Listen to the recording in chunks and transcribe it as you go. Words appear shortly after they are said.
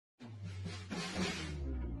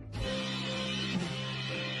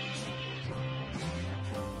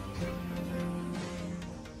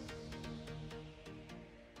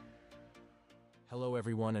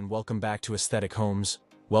everyone, and welcome back to Aesthetic Homes.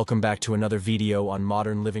 Welcome back to another video on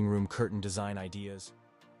modern living room curtain design ideas.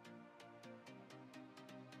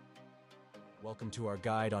 Welcome to our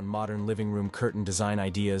guide on modern living room curtain design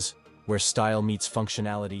ideas, where style meets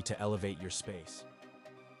functionality to elevate your space.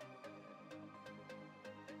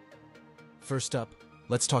 First up,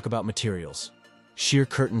 let's talk about materials. Sheer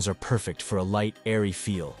curtains are perfect for a light, airy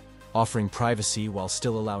feel, offering privacy while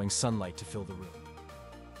still allowing sunlight to fill the room.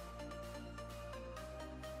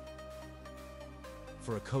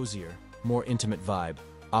 For a cozier, more intimate vibe,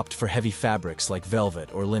 opt for heavy fabrics like velvet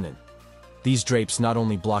or linen. These drapes not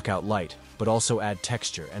only block out light, but also add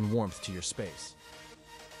texture and warmth to your space.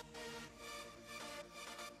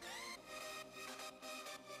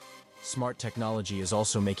 Smart technology is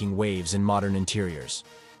also making waves in modern interiors.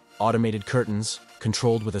 Automated curtains,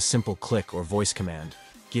 controlled with a simple click or voice command,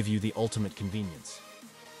 give you the ultimate convenience.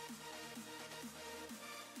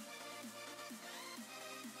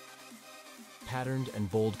 Patterned and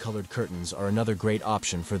bold-colored curtains are another great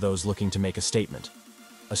option for those looking to make a statement.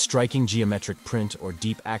 A striking geometric print or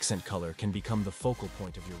deep accent color can become the focal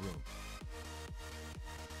point of your room.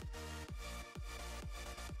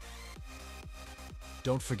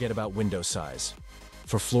 Don't forget about window size.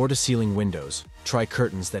 For floor-to-ceiling windows, try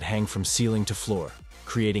curtains that hang from ceiling to floor,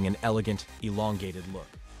 creating an elegant, elongated look.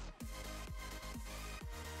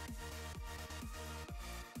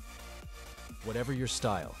 Whatever your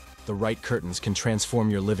style, the right curtains can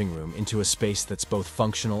transform your living room into a space that's both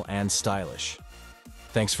functional and stylish.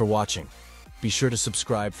 Thanks for watching. Be sure to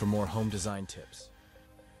subscribe for more home design tips.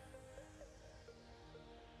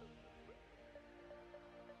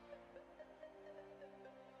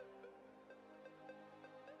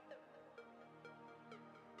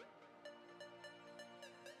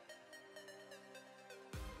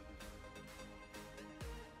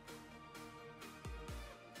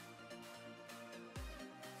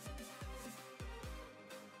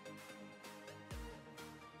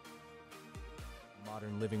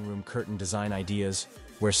 Modern living room curtain design ideas,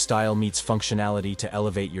 where style meets functionality to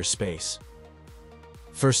elevate your space.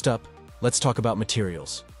 First up, let's talk about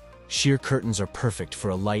materials. Sheer curtains are perfect for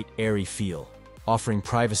a light, airy feel, offering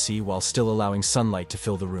privacy while still allowing sunlight to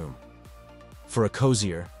fill the room. For a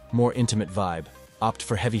cozier, more intimate vibe, opt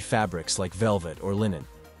for heavy fabrics like velvet or linen.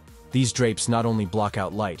 These drapes not only block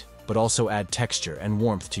out light, but also add texture and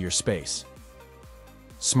warmth to your space.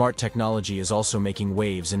 Smart technology is also making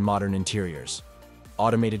waves in modern interiors.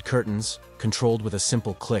 Automated curtains, controlled with a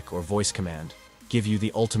simple click or voice command, give you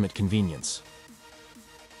the ultimate convenience.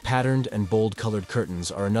 Patterned and bold-colored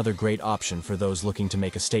curtains are another great option for those looking to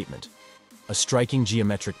make a statement. A striking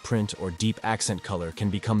geometric print or deep accent color can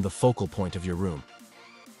become the focal point of your room.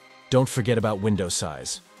 Don't forget about window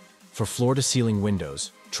size. For floor-to-ceiling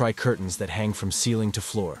windows, try curtains that hang from ceiling to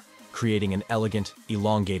floor, creating an elegant,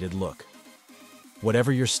 elongated look.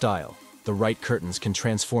 Whatever your style, the right curtains can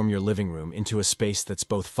transform your living room into a space that's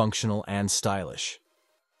both functional and stylish.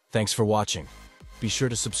 Thanks for watching. Be sure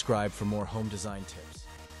to subscribe for more home design tips.